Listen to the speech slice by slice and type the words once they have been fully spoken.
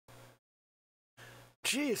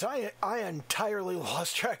geez, I entirely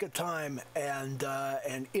lost track of time, and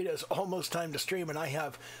it is almost time to stream, and I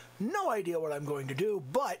have no idea what I'm going to do,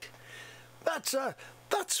 but that's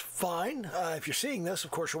fine. If you're seeing this,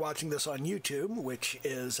 of course, you're watching this on YouTube, which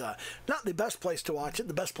is not the best place to watch it.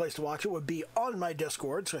 The best place to watch it would be on my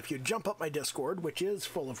Discord. So if you jump up my Discord, which is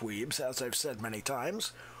full of weebs, as I've said many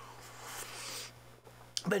times,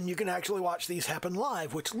 then you can actually watch these happen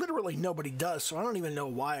live, which literally nobody does. So I don't even know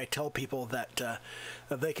why I tell people that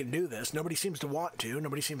they can do this. Nobody seems to want to.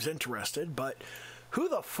 Nobody seems interested. But who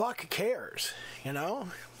the fuck cares? You know,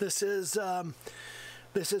 this is an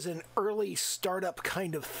early startup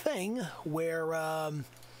kind of thing where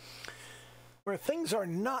things are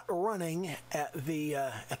not running at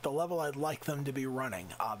the level I'd like them to be running,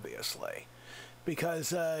 obviously,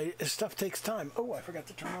 because stuff takes time. Oh, I forgot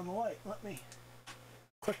to turn on the light. Let me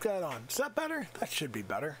click that on. Is that better? That should be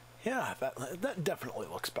better. Yeah, that definitely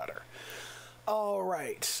looks better. All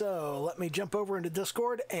right, so let me jump over into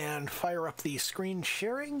Discord and fire up the screen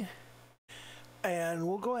sharing, and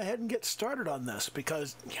we'll go ahead and get started on this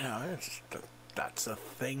because, you know, that's a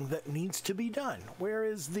thing that needs to be done. Where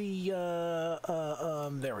is the,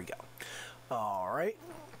 there we go. All right,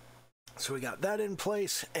 so we got that in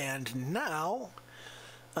place, and now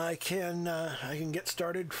I can get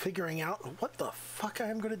started figuring out what the fuck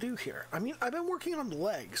I'm going to do here. I mean, I've been working on the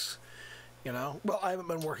legs, you know. Well, I haven't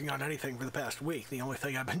been working on anything for the past week. The only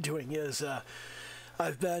thing I've been doing is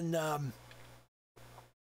I've been,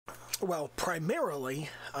 well, primarily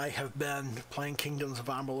I have been playing Kingdoms of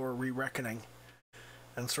Amalur Re-Reckoning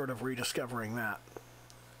and sort of rediscovering that.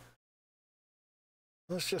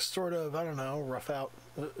 Let's just sort of, I don't know, rough out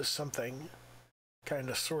something, kind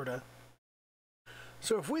of, sort of.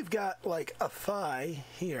 So if we've got like a thigh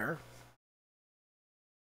here,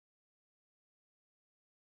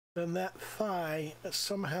 then that thigh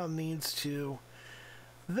somehow needs to,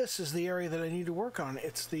 this is the area that I need to work on.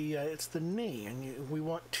 It's the knee, and we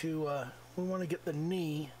want to get the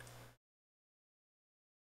knee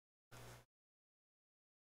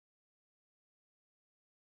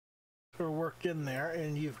sort of worked in there,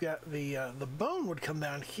 and you've got the bone would come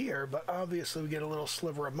down here, but obviously we get a little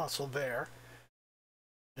sliver of muscle there.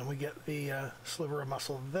 And we get the sliver of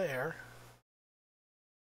muscle there.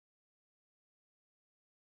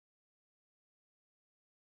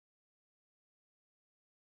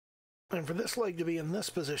 And for this leg to be in this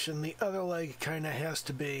position, the other leg kind of has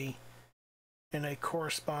to be in a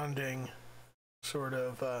corresponding sort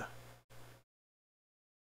of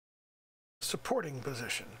supporting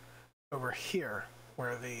position over here,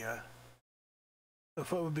 where the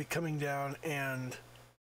foot would be coming down and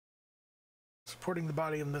supporting the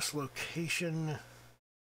body in this location.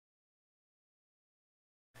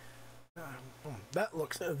 That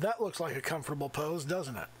looks like a comfortable pose,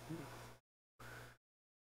 doesn't it?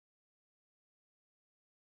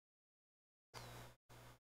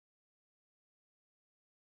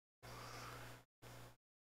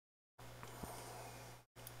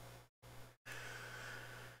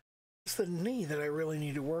 It's the knee that I really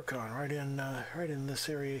need to work on, right in this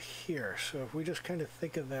area here. So if we just kind of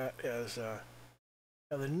think of that as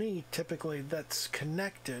now the knee, typically that's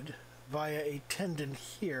connected via a tendon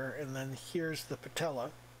here, and then here's the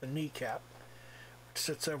patella, the kneecap, which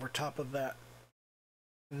sits over top of that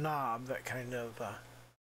knob, that kind of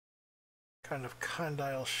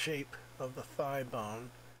condyle shape of the thigh bone,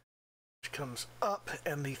 which comes up,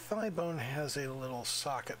 and the thigh bone has a little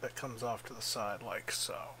socket that comes off to the side like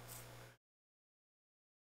so.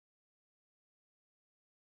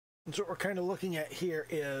 And so what we're kind of looking at here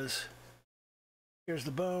is, here's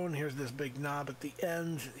the bone, here's this big knob at the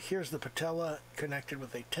end, here's the patella connected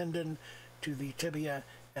with a tendon to the tibia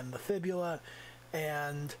and the fibula,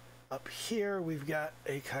 and up here we've got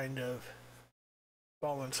a kind of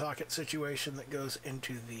ball and socket situation that goes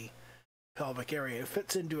into the pelvic area. It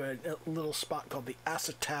fits into a little spot called the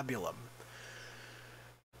acetabulum.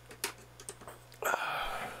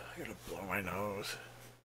 I gotta blow my nose.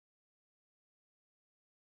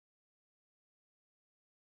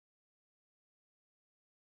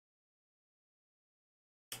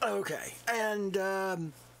 Okay, and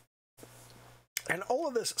all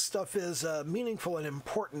of this stuff is meaningful and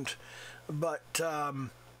important, but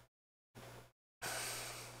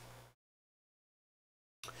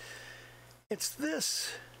it's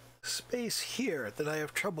this space here that I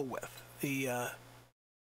have trouble with. The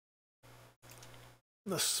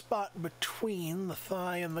spot between the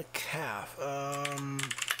thigh and the calf.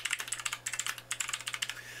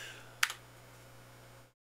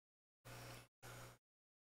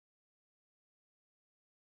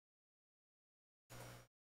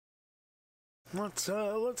 Let's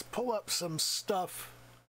pull up some stuff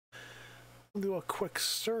We'll do a quick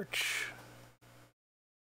search.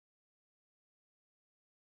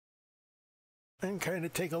 And kind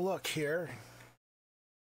of take a look here.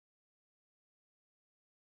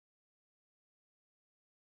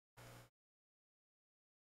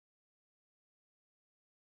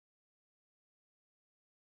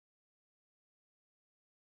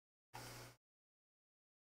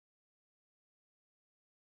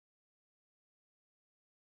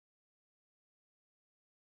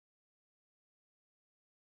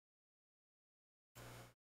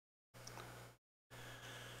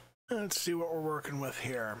 Let's see what we're working with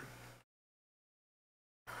here.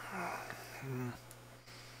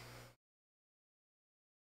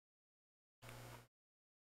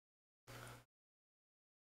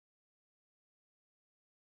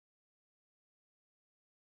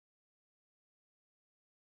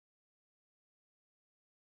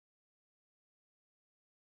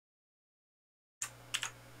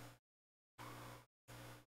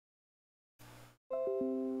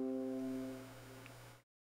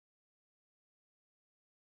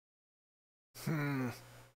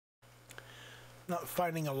 Not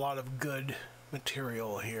finding a lot of good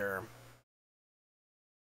material here.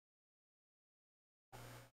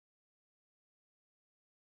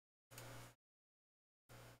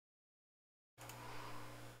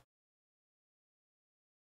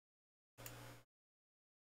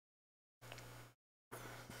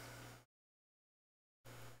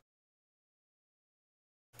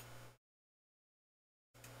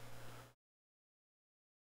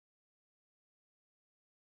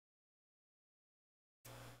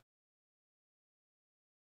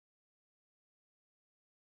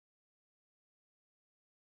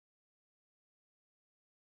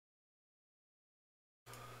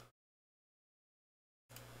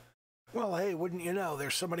 Well, hey, wouldn't you know,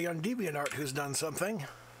 there's somebody on DeviantArt who's done something.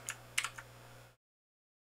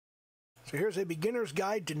 So here's a beginner's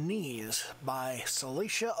guide to knees by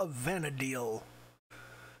Salacia of Vanadiel.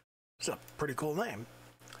 It's a pretty cool name.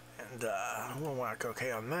 And we'll whack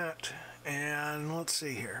OK on that. And let's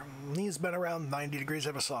see here. Knees bent around 90 degrees,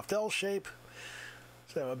 have a soft L shape.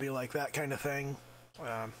 So it would be like that kind of thing.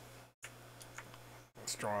 Let's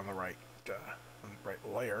draw on the right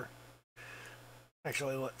layer.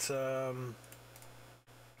 Actually, let's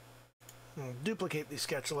duplicate the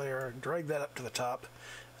sketch layer, drag that up to the top,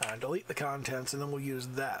 delete the contents, and then we'll use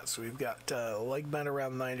that. So we've got leg bent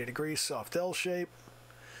around 90 degrees, soft L shape,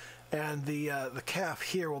 and the calf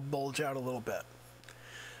here will bulge out a little bit.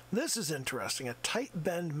 This is interesting. A tight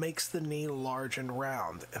bend makes the knee large and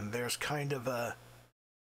round, and there's kind of a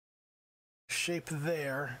shape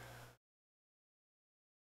there.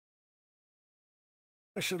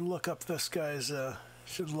 I should look up this guy's,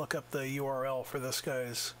 should look up the URL for this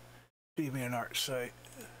guy's DeviantArt site.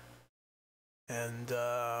 And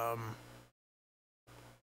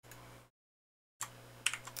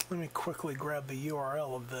let me quickly grab the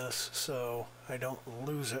URL of this so I don't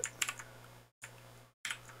lose it.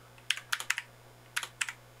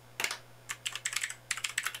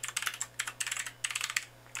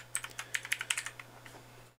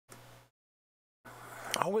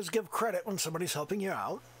 Always give credit when somebody's helping you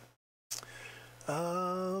out.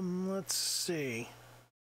 Let's see.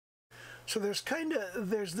 So there's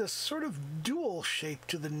this sort of dual shape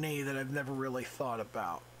to the knee that I've never really thought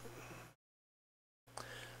about.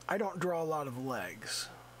 I don't draw a lot of legs.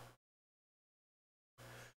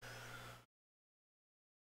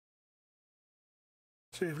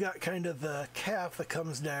 So you've got kind of the calf that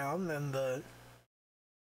comes down and the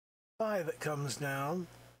thigh that comes down.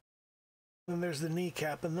 Then there's the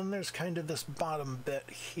kneecap, and then there's kind of this bottom bit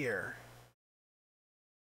here.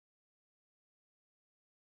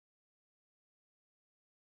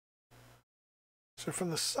 So from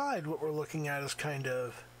the side, what we're looking at is kind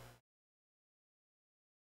of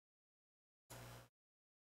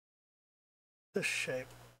this shape.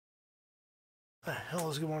 What the hell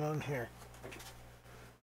is going on here?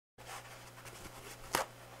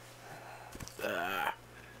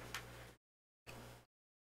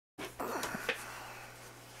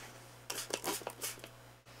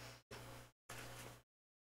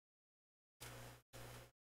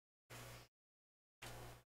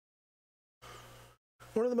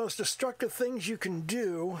 One of the most destructive things you can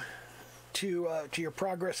do to your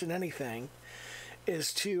progress in anything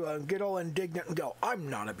is to get all indignant and go, I'm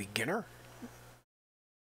not a beginner.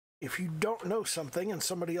 If you don't know something and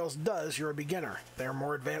somebody else does, you're a beginner. They're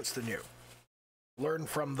more advanced than you. Learn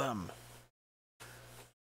from them.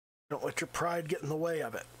 Don't let your pride get in the way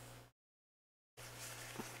of it.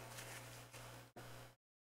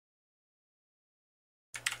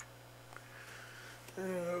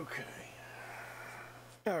 Okay.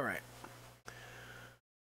 All right.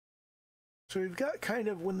 So we've got kind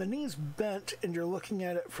of, when the knee's bent and you're looking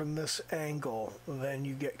at it from this angle, then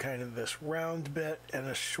you get kind of this round bit and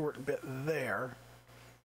a short bit there.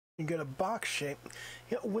 You get a box shape.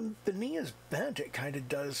 You know, when the knee is bent, it kind of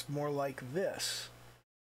does more like this.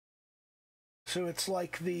 So it's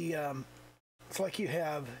like it's like you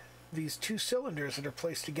have these two cylinders that are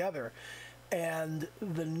placed together, and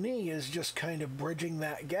the knee is just kind of bridging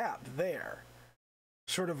that gap there.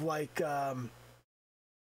 Sort of like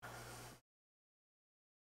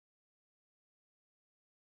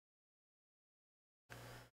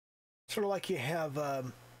you have a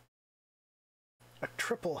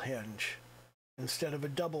triple hinge instead of a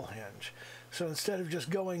double hinge. So instead of just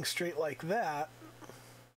going straight like that,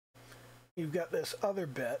 you've got this other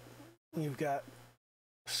bit. You've got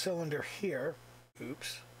a cylinder here.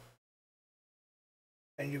 Oops.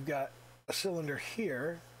 And you've got a cylinder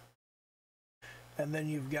here. And then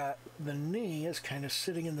you've got the knee is kind of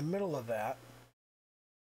sitting in the middle of that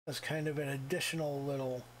as kind of an additional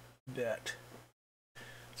little bit.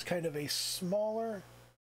 It's kind of a smaller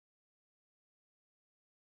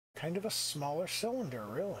cylinder,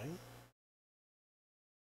 really.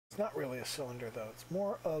 It's not really a cylinder, though. It's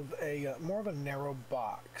more of a narrow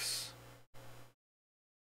box.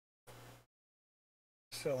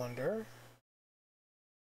 Cylinder,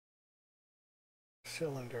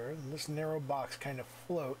 and this narrow box kind of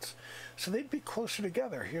floats. So they'd be closer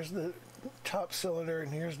together. Here's the top cylinder,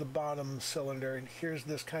 and here's the bottom cylinder, and here's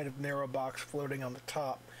this kind of narrow box floating on the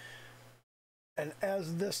top. And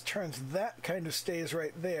as this turns, that kind of stays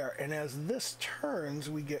right there. And as this turns,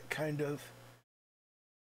 we get kind of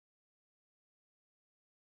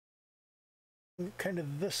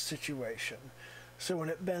this situation. So when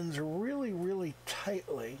it bends really, really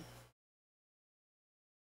tightly,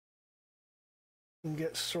 you can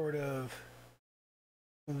get sort of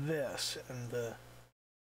this, and the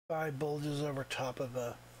thigh bulges over top of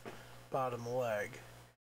the bottom leg.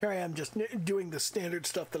 Here I am just doing the standard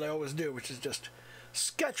stuff that I always do, which is just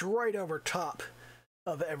sketch right over top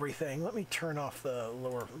of everything. Let me turn off the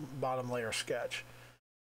bottom layer sketch.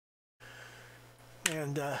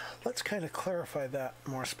 And let's kind of clarify that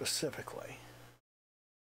more specifically.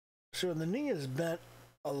 So when the knee is bent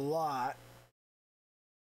a lot,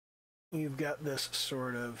 you've got this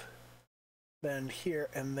sort of bend here,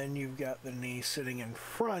 and then you've got the knee sitting in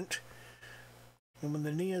front. And when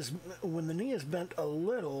the knee is bent a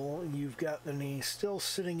little, you've got the knee still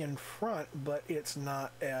sitting in front, but it's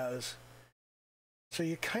not as. So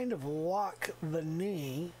you kind of lock the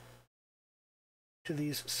knee to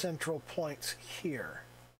these central points here,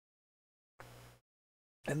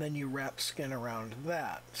 and then you wrap skin around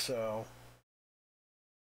that. So,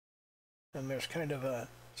 and there's kind of a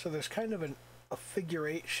figure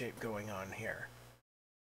eight shape going on here.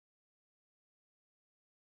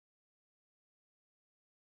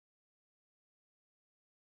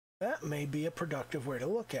 That may be a productive way to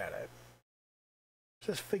look at it. It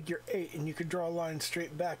says figure eight, and you could draw a line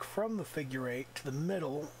straight back from the figure eight to the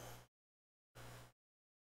middle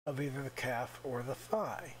of either the calf or the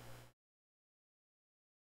thigh.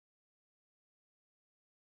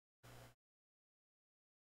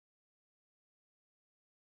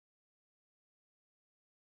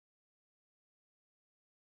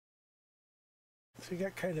 So you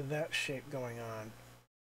got kind of that shape going on.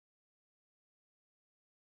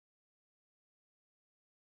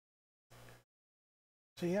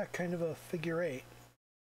 So yeah, kind of a figure eight.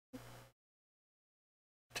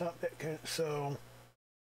 Top bit, so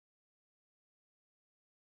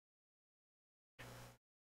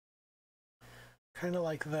kind of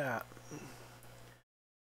like that.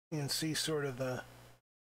 You can see sort of the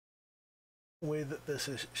way that this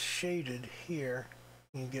is shaded here.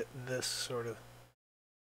 You get this sort of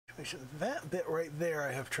situation. That bit right there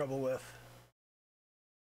I have trouble with.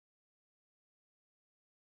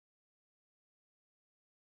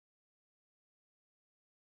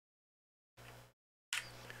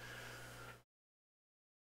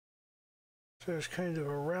 So there's kind of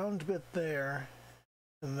a round bit there,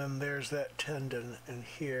 and then there's that tendon, and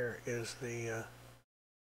here is the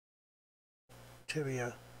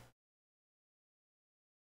tibia.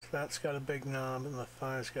 So that's got a big knob, and the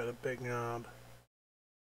thigh's got a big knob.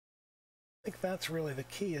 I think that's really the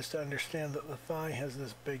key, is to understand that the thigh has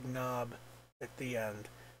this big knob at the end,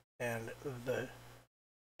 and the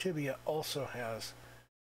tibia also has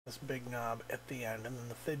this big knob at the end, and then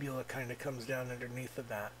the fibula kind of comes down underneath of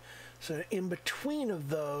that. So in between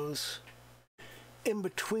those,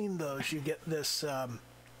 you get this,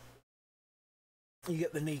 you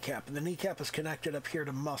get the kneecap, and the kneecap is connected up here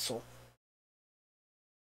to muscle.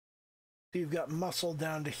 So you've got muscle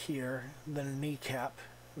down to here, then a kneecap,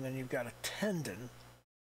 and then you've got a tendon,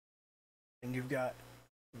 and you've got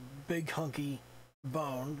big hunky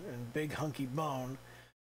bone and big hunky bone.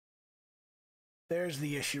 There's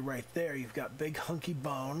the issue right there. You've got big hunky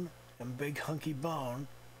bone and big hunky bone.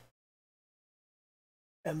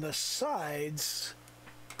 And the sides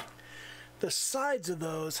of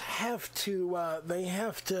those have to,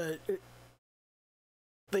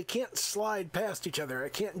 they can't slide past each other.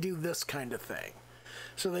 It can't do this kind of thing.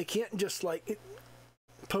 So they can't just like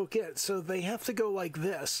poke it. So they have to go like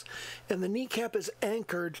this. And the kneecap is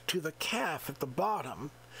anchored to the calf at the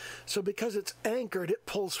bottom. So because it's anchored, it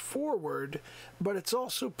pulls forward, but it's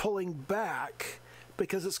also pulling back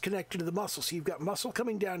because it's connected to the muscle. So you've got muscle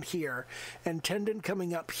coming down here and tendon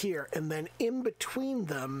coming up here. And then in between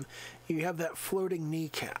them, you have that floating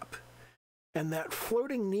kneecap. And that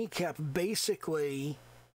floating kneecap basically...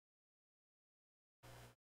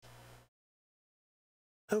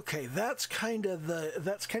 Okay, that's kind of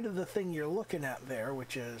the thing you're looking at there,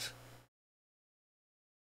 which is...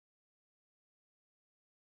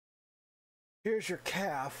 Here's your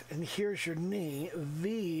calf, and here's your knee.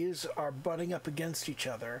 These are butting up against each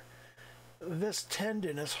other. This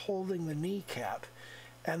tendon is holding the kneecap,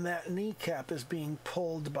 and that kneecap is being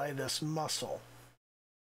pulled by this muscle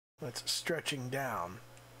that's stretching down.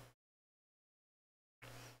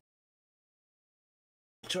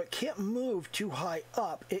 So it can't move too high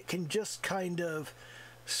up. It can just kind of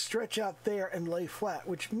stretch out there and lay flat,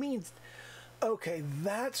 which means... Okay,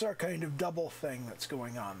 that's our kind of double thing that's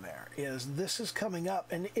going on there, is this is coming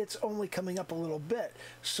up, and it's only coming up a little bit.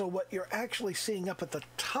 So what you're actually seeing up at the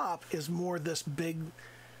top is more this big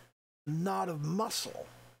knot of muscle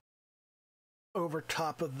over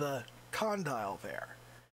top of the condyle there.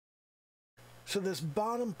 So this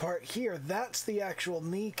bottom part here, that's the actual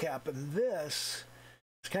kneecap, and this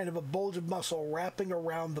is kind of a bulge of muscle wrapping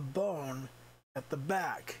around the bone at the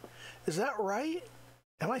back. Is that right?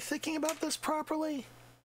 Am I thinking about this properly?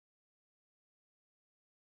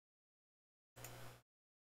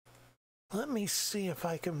 Let me see if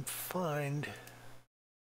I can find...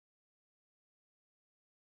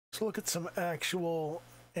 Let's look at some actual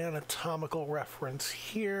anatomical reference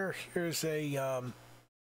here. Here's a...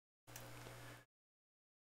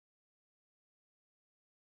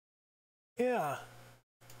 Yeah.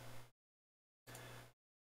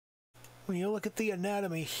 When you look at the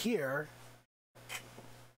anatomy here...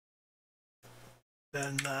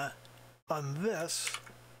 Then on this,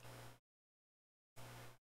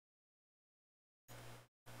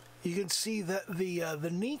 you can see that the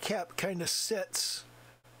kneecap kind of sits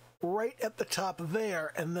right at the top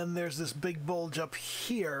there, and then there's this big bulge up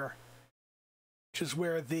here, which is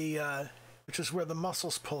where the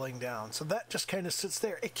muscle's pulling down. So that just kind of sits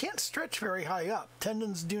there. It can't stretch very high up.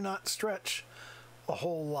 Tendons do not stretch a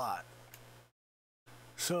whole lot.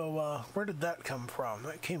 So, where did that come from?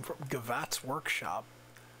 That came from Gvaat's workshop.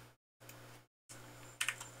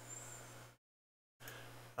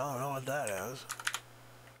 I don't know what that is.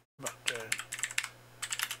 But,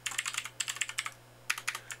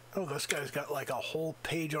 oh, this guy's got like a whole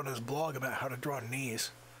page on his blog about how to draw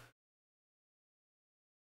knees.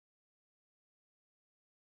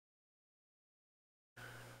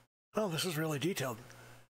 Oh, this is really detailed.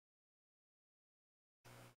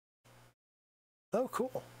 Oh,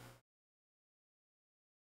 cool.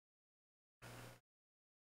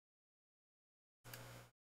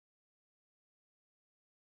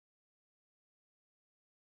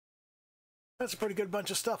 That's a pretty good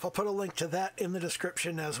bunch of stuff. I'll put a link to that in the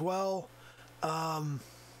description as well.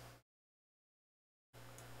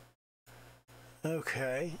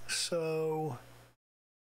 Okay, so...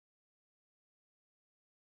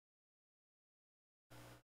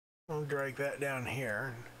 I'll drag that down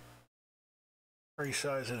here.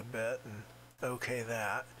 Resize it a bit and okay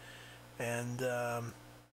that, and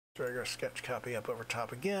drag our sketch copy up over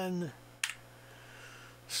top again.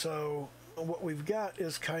 So what we've got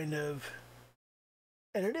is kind of,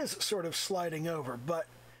 and it is sort of sliding over, but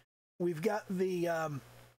we've got the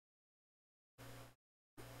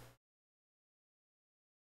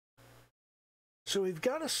so we've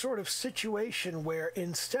got a sort of situation where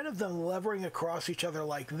instead of them levering across each other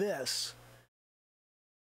like this,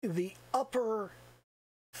 the upper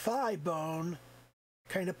thigh bone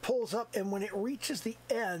kind of pulls up, and when it reaches the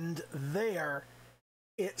end there,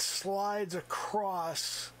 it slides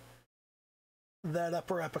across that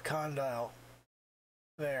upper epicondyle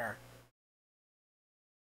there.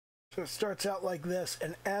 So it starts out like this,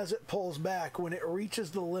 and as it pulls back, when it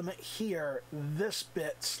reaches the limit here, this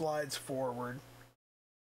bit slides forward.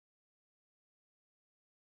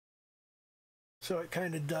 So it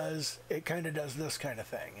kind of does this kind of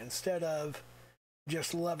thing. Instead of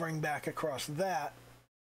just levering back across that,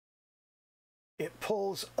 it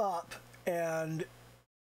pulls up and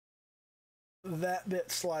that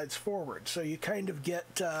bit slides forward. So you kind of get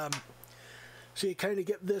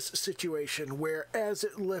this situation where as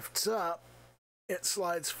it lifts up, it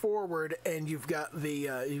slides forward, and you've got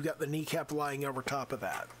the kneecap lying over top of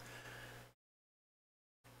that.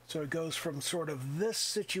 So it goes from sort of this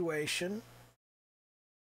situation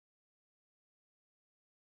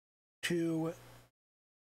to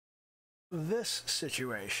this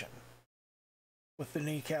situation, with the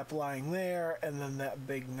kneecap lying there, and then that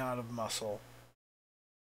big knot of muscle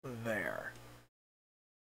there.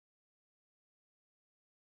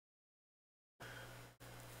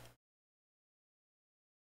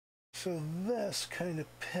 So this kind of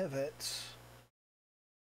pivots.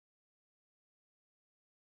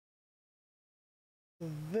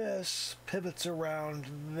 This pivots around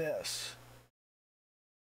this.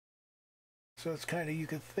 So it's kind of, you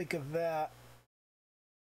could think of that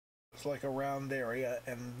as like a round area,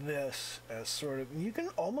 and this as sort of, you can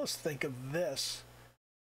almost think of this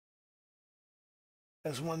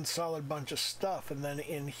as one solid bunch of stuff, and then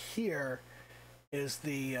in here is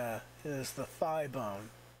the thigh bone.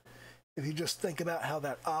 If you just think about how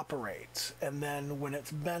that operates, and then when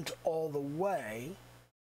it's bent all the way,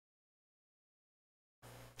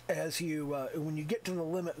 as you when you get to the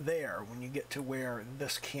limit there, when you get to where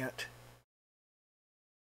this can't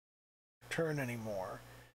turn anymore,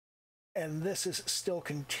 and this is still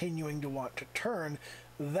continuing to want to turn,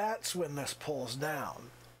 that's when this pulls down.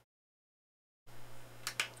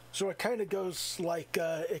 So it kind of goes like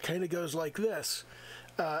this.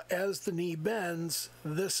 As the knee bends,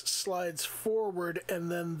 this slides forward,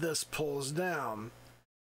 and then this pulls down.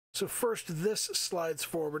 So first this slides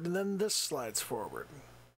forward, and then this slides forward.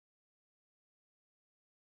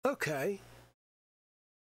 Okay.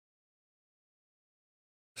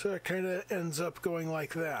 So it kind of ends up going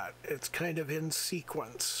like that. It's kind of in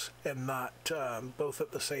sequence and not both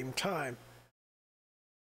at the same time.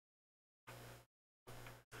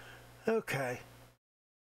 Okay.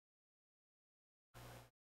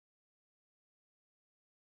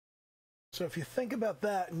 So if you think about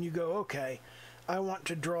that and you go, okay, I want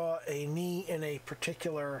to draw a knee in a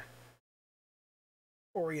particular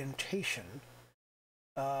orientation.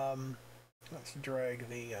 Let's drag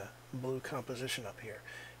the blue composition up here.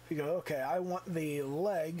 If you go, okay, I want the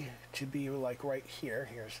leg to be like right here.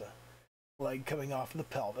 Here's the leg coming off the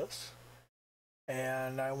pelvis.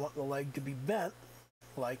 And I want the leg to be bent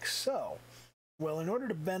like so. Well, in order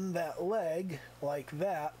to bend that leg like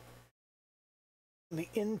that, the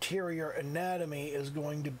interior anatomy is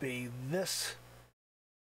going to be this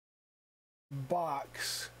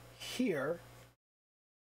box here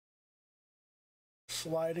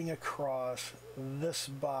sliding across this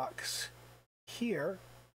box here,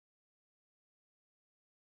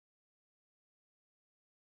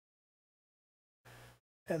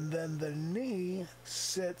 and then the knee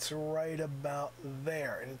sits right about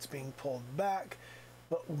there, and it's being pulled back,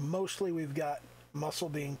 but mostly we've got muscle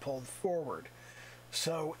being pulled forward.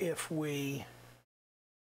 So if we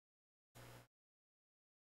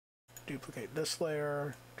duplicate this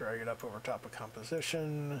layer, drag it up over top of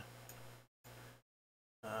composition,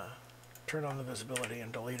 turn on the visibility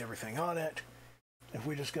and delete everything on it. If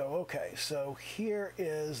we just go, okay, so here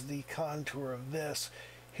is the contour of this.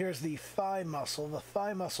 Here's the thigh muscle. The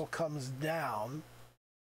thigh muscle comes down,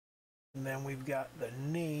 and then we've got the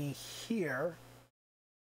knee here.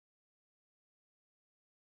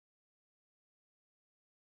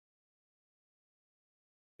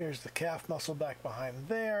 Here's the calf muscle back behind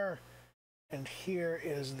there, and here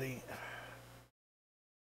is the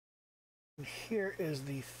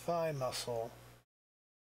thigh muscle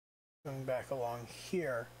going back along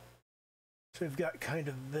here. So we've got kind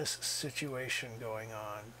of this situation going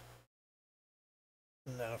on.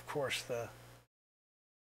 And then, of course, the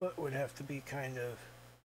foot would have to be kind of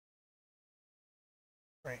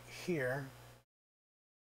right here.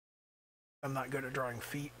 I'm not good at drawing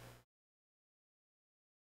feet.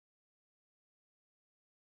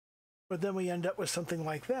 But then we end up with something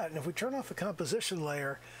like that. And if we turn off the composition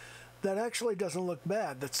layer, that actually doesn't look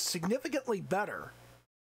bad. That's significantly better.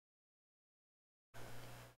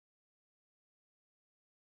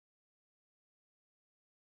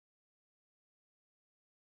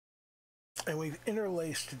 And we've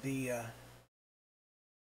interlaced the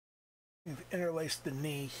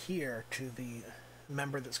knee here to the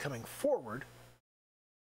member that's coming forward,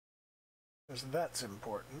 because that's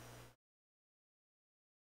important.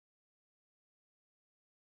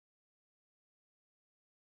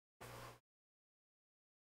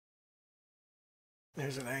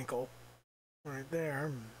 There's an ankle. right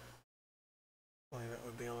there. Well, that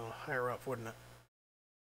would be a little higher up, wouldn't it?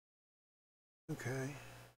 Okay.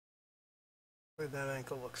 But that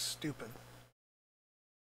ankle looks stupid.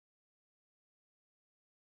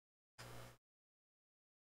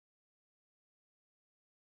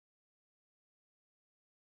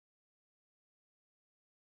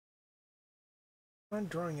 Am I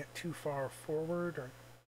drawing it too far forward, or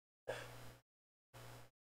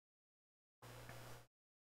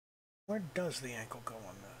where does the ankle go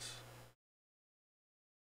on this?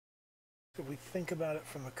 If we think about it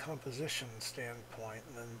from a composition standpoint,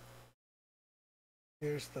 then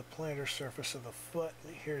here's the plantar surface of the foot,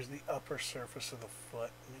 and here's the upper surface of the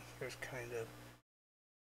foot, and here's kind of,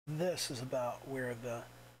 this is about where the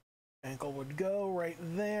ankle would go, right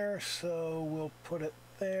there, so we'll put it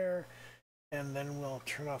there, and then we'll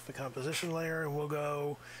turn off the composition layer, and we'll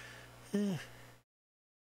go, it's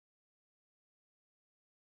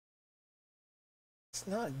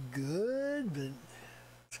not good, but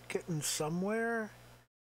it's getting somewhere.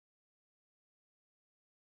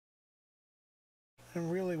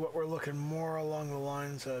 And really what we're looking more along the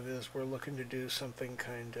lines of is we're looking to do something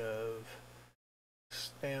kind of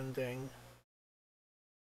standing.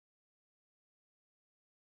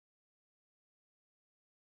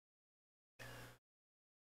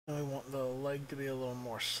 And we want the leg to be a little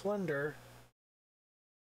more slender.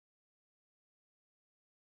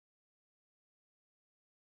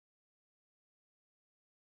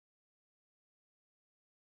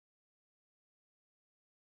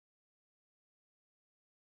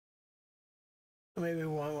 Maybe we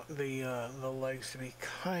want the legs to be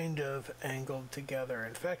kind of angled together.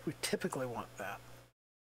 In fact, we typically want that.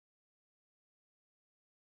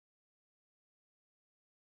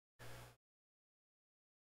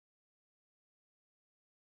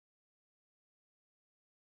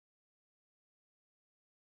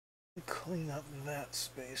 Clean up that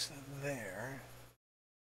space there.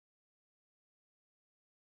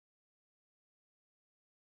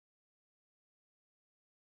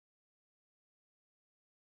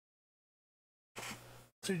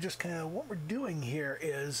 So just kind of what we're doing here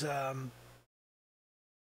is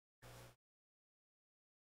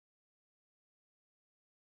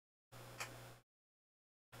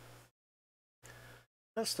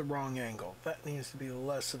that's the wrong angle. That needs to be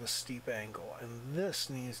less of a steep angle, and this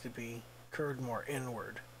needs to be curved more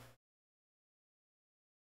inward.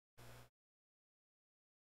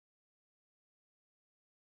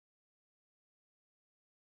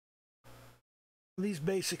 These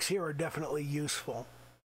basics here are definitely useful.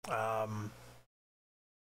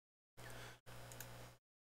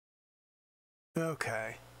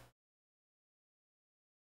 Okay.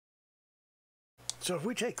 So if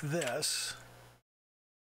we take this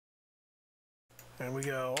and we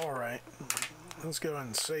go, all right, let's go ahead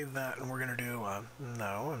and save that, and we're going to do,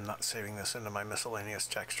 no, I'm not saving this into my miscellaneous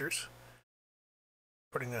textures.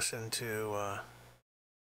 Putting this into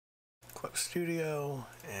Clip Studio,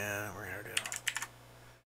 and we're going to do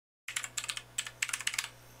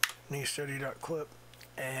knee-study.clip,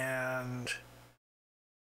 and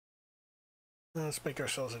let's make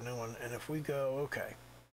ourselves a new one. And if we go, okay,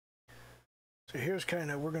 so here's kind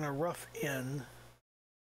of, we're going to rough in.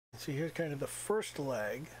 See, here's kind of the first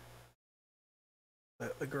leg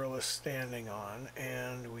that the girl is standing on,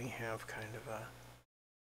 and we have kind of a,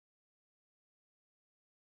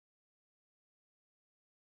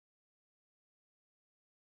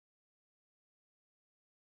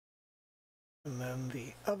 and then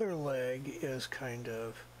the other leg is kind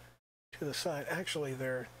of to the side. Actually,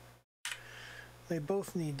 they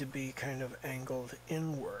both need to be kind of angled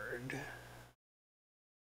inward.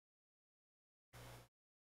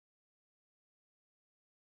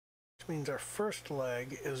 Which means our first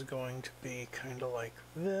leg is going to be kind of like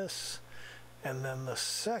this, and then the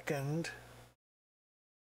second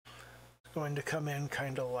is going to come in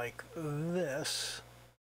kind of like this.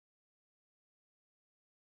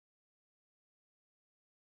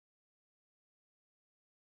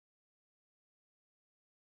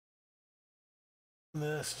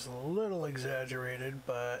 This is a little exaggerated,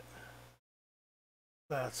 but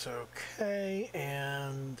that's okay.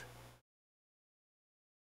 And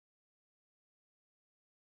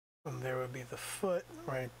there would be the foot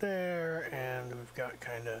right there, and we've got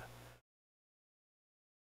kind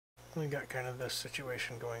of this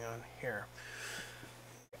situation going on here.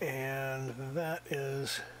 And that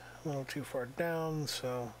is a little too far down,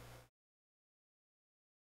 so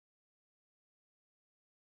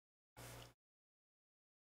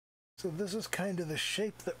this is kind of the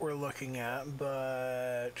shape that we're looking at,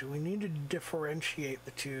 but we need to differentiate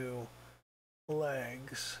the two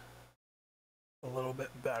legs a little bit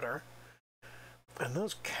better. And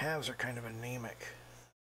those calves are kind of anemic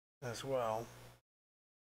as well.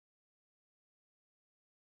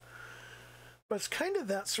 But it's kind of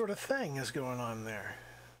that sort of thing is going on there.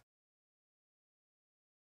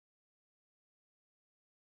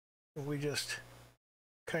 We just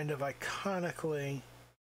kind of iconically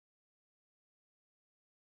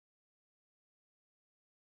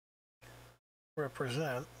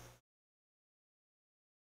represent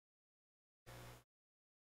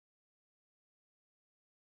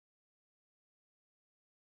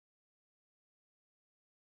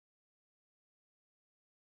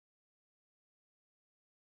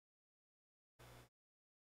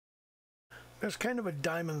there's kind of a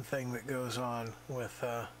diamond thing that goes on with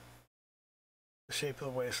the shape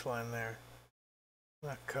of the waistline there.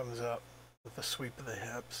 That comes up with the sweep of the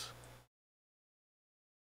hips.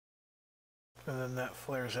 And then that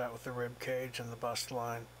flares out with the rib cage and the bust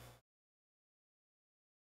line.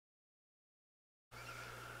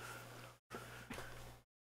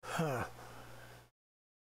 Huh.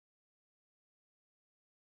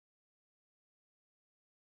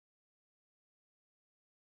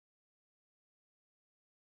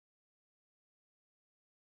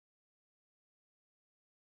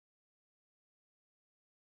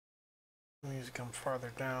 Let me just come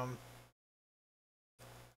farther down.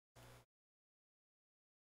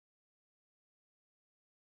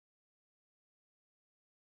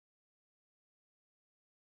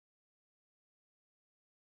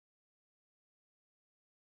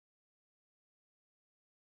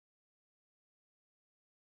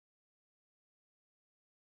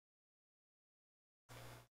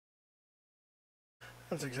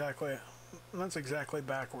 That's exactly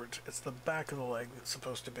backwards. It's the back of the leg that's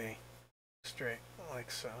supposed to be straight, like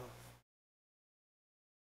so.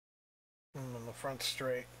 And then the front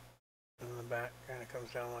straight, and the back kind of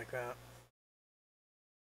comes down like that.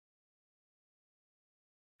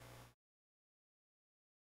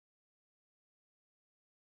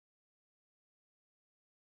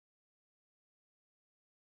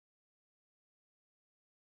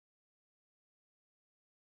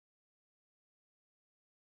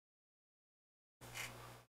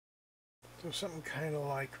 So something kind of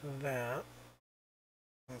like that.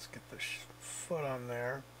 Let's get the foot on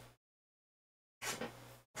there.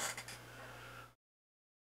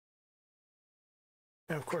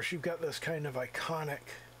 And of course you've got this kind of iconic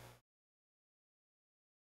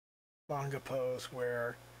manga pose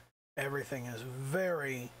where everything is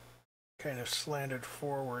very kind of slanted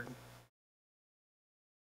forward.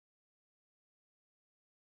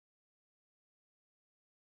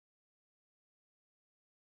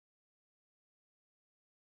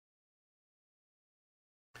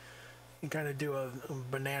 You kind of do a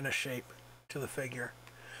banana shape to the figure.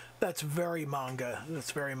 That's very manga.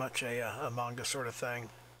 That's very much a manga sort of thing.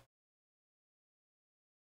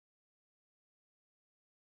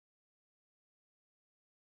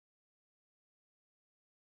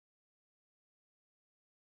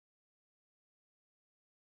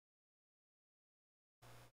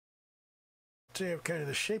 So you have kind of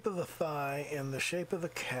the shape of the thigh and the shape of the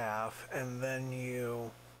calf, and then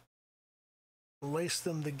you lace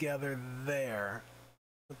them together there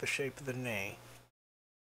with the shape of the knee.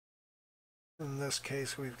 In this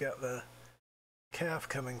case, we've got the calf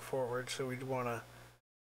coming forward, so we'd want to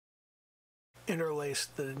interlace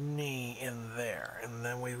the knee in there. And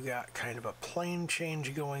then we've got kind of a plane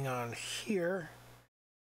change going on here.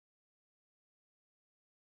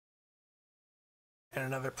 And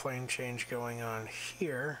another plane change going on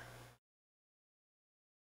here.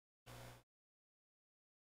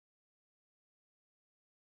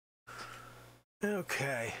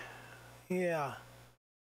 Okay. Yeah.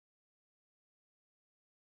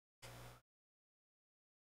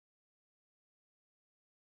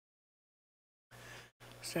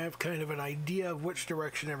 So I have kind of an idea of which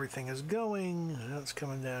direction everything is going. That's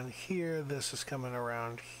coming down here. This is coming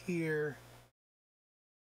around here.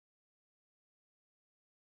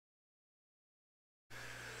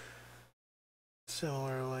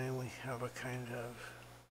 Similarly, we have a kind of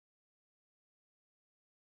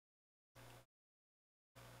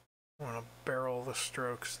I want to barrel the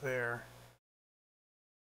strokes there.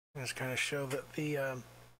 And just kind of show that the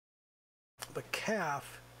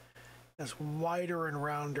calf is wider and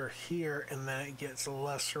rounder here, and then it gets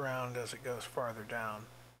less round as it goes farther down.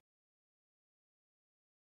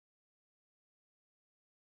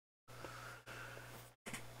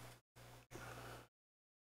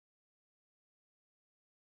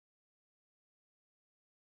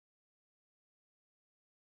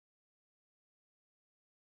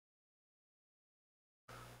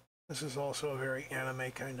 This is also a very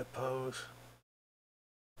anime kind of pose.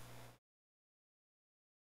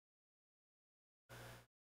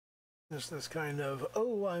 There's this kind of,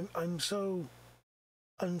 oh, I'm so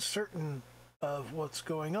uncertain of what's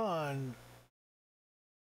going on.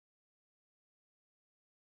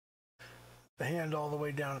 The hand all the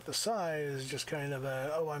way down at the side is just kind of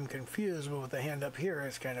a, oh, I'm confused, but with the hand up here,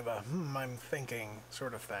 it's kind of a, I'm thinking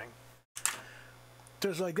sort of thing.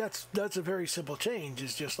 There's like, that's a very simple change.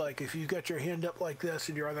 It's just like if you got your hand up like this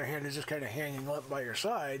and your other hand is just kind of hanging limp by your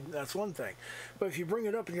side, that's one thing. But if you bring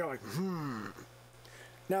it up and you're like,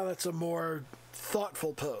 now that's a more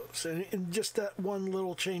thoughtful pose. And just that one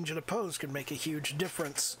little change in a pose can make a huge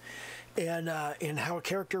difference in how a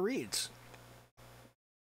character reads.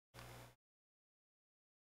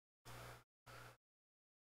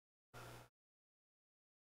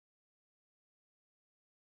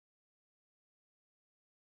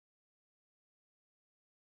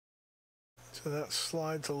 So that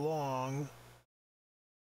slides along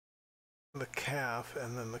the calf,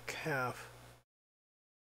 and then the calf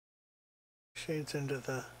shades into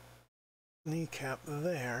the kneecap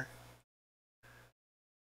there.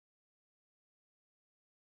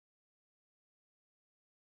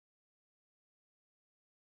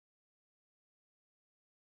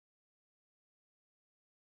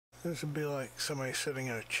 This would be like somebody sitting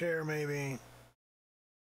in a chair, maybe.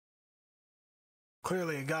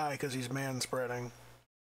 Clearly a guy, because he's man-spreading.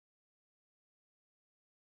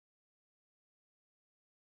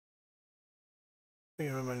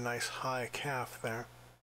 Give him a nice high calf there.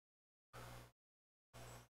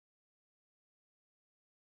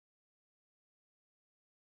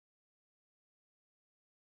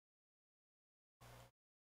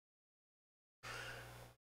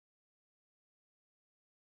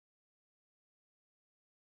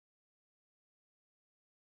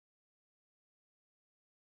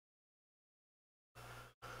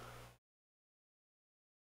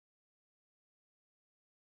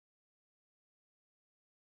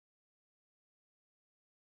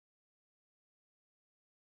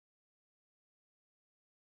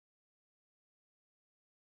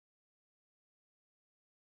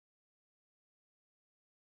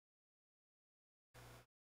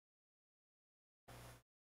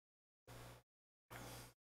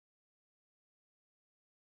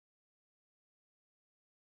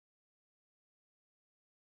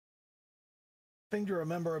 Thing to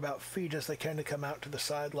remember about feet is they kind of come out to the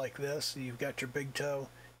side like this. You've got your big toe,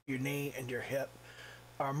 your knee, and your hip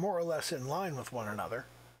are more or less in line with one another.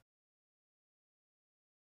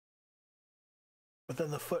 But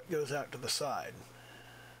then the foot goes out to the side.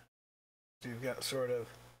 So you've got sort of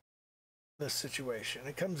this situation.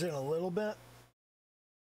 It comes in a little bit,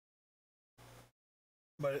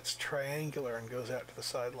 but it's triangular and goes out to the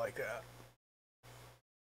side like that.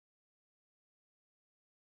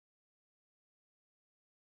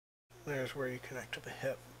 There's where you connect to the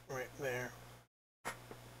hip, right there.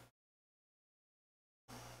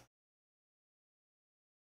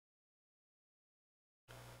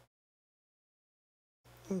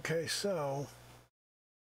 Okay, so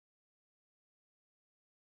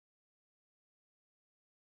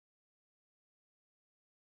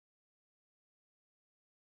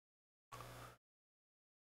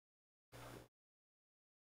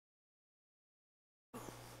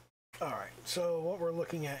all right, so what we're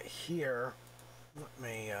looking at here, let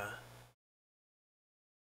me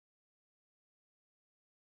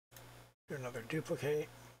do another duplicate,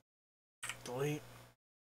 delete,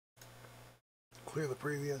 clear the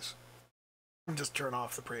previous, and just turn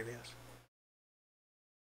off the previous.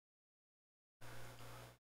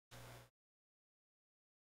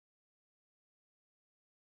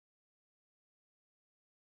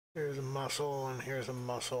 Here's a muscle, and here's a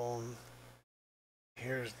muscle, and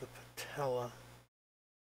here's the patella,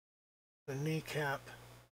 the kneecap,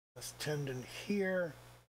 this tendon here.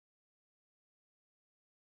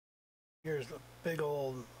 Here's the big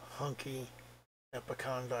old hunky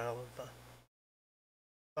epicondyle of the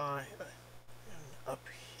thigh. And up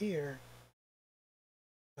here,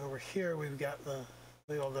 over here, we've got the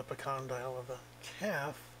old epicondyle of the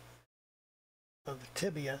calf, of the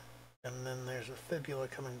tibia, and then there's a fibula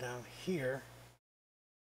coming down here.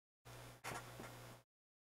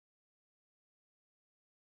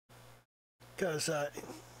 Because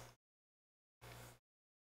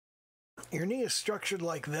your knee is structured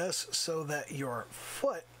like this so that your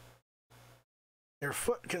foot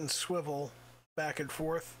can swivel back and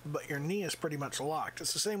forth, but your knee is pretty much locked.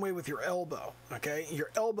 It's the same way with your elbow, okay?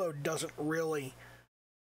 Your elbow doesn't really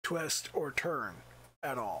twist or turn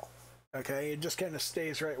at all, okay? It just kind of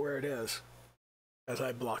stays right where it is as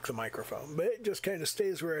I block the microphone, but it just kind of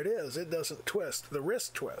stays where it is. It doesn't twist. The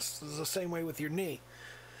wrist twists. It's the same way with your knee.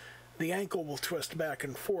 The ankle will twist back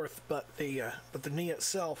and forth, but the knee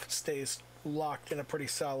itself stays locked in a pretty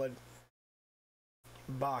solid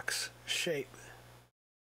box shape,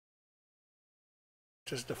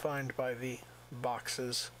 which is defined by the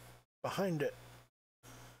boxes behind it.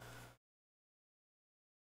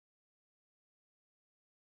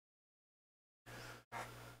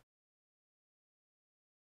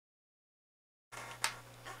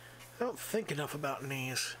 I don't think enough about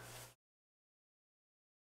knees.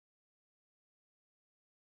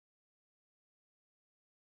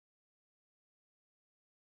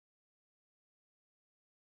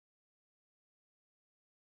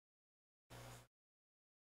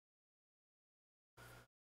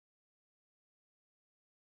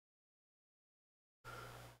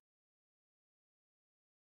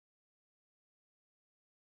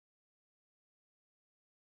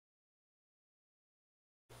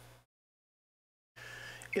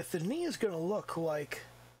 If the knee is going to look like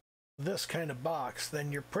this kind of box,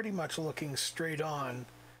 then you're pretty much looking straight on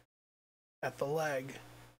at the leg.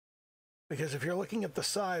 Because if you're looking at the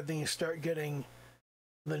side, then you start getting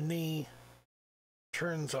the knee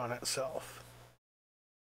turns on itself.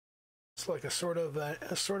 It's like a sort of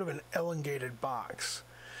an elongated box.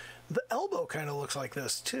 The elbow kind of looks like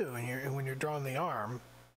this too, and when you're drawing the arm,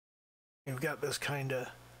 you've got this kind of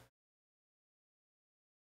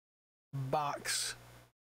box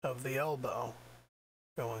of the elbow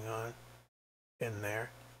going on in there.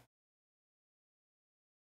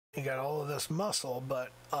 You got all of this muscle, but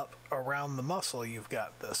up around the muscle you've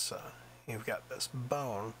got this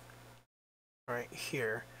bone right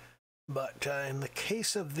here. But in the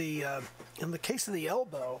case of the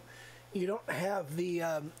elbow, you don't have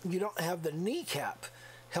the kneecap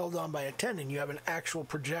held on by a tendon. You have an actual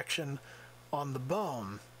projection on the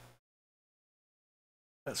bone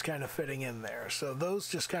that's kind of fitting in there. So those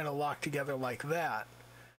just kind of lock together like that.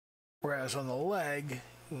 Whereas on the leg,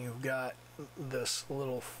 you've got this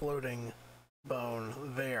little floating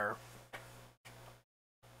bone there.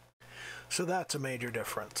 So that's a major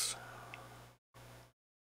difference.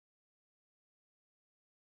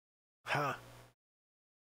 Huh.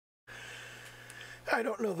 I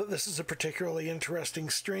don't know that this is a particularly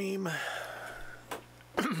interesting stream.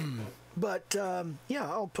 But yeah,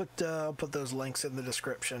 I'll put those links in the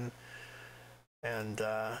description, and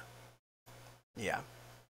yeah.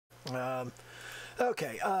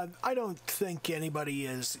 Okay, I don't think anybody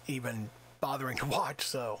is even bothering to watch,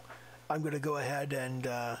 so I'm going to go ahead and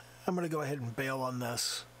bail on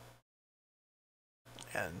this,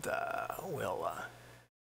 and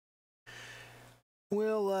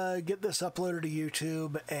we'll get this uploaded to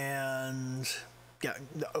YouTube, and yeah,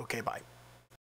 okay, bye.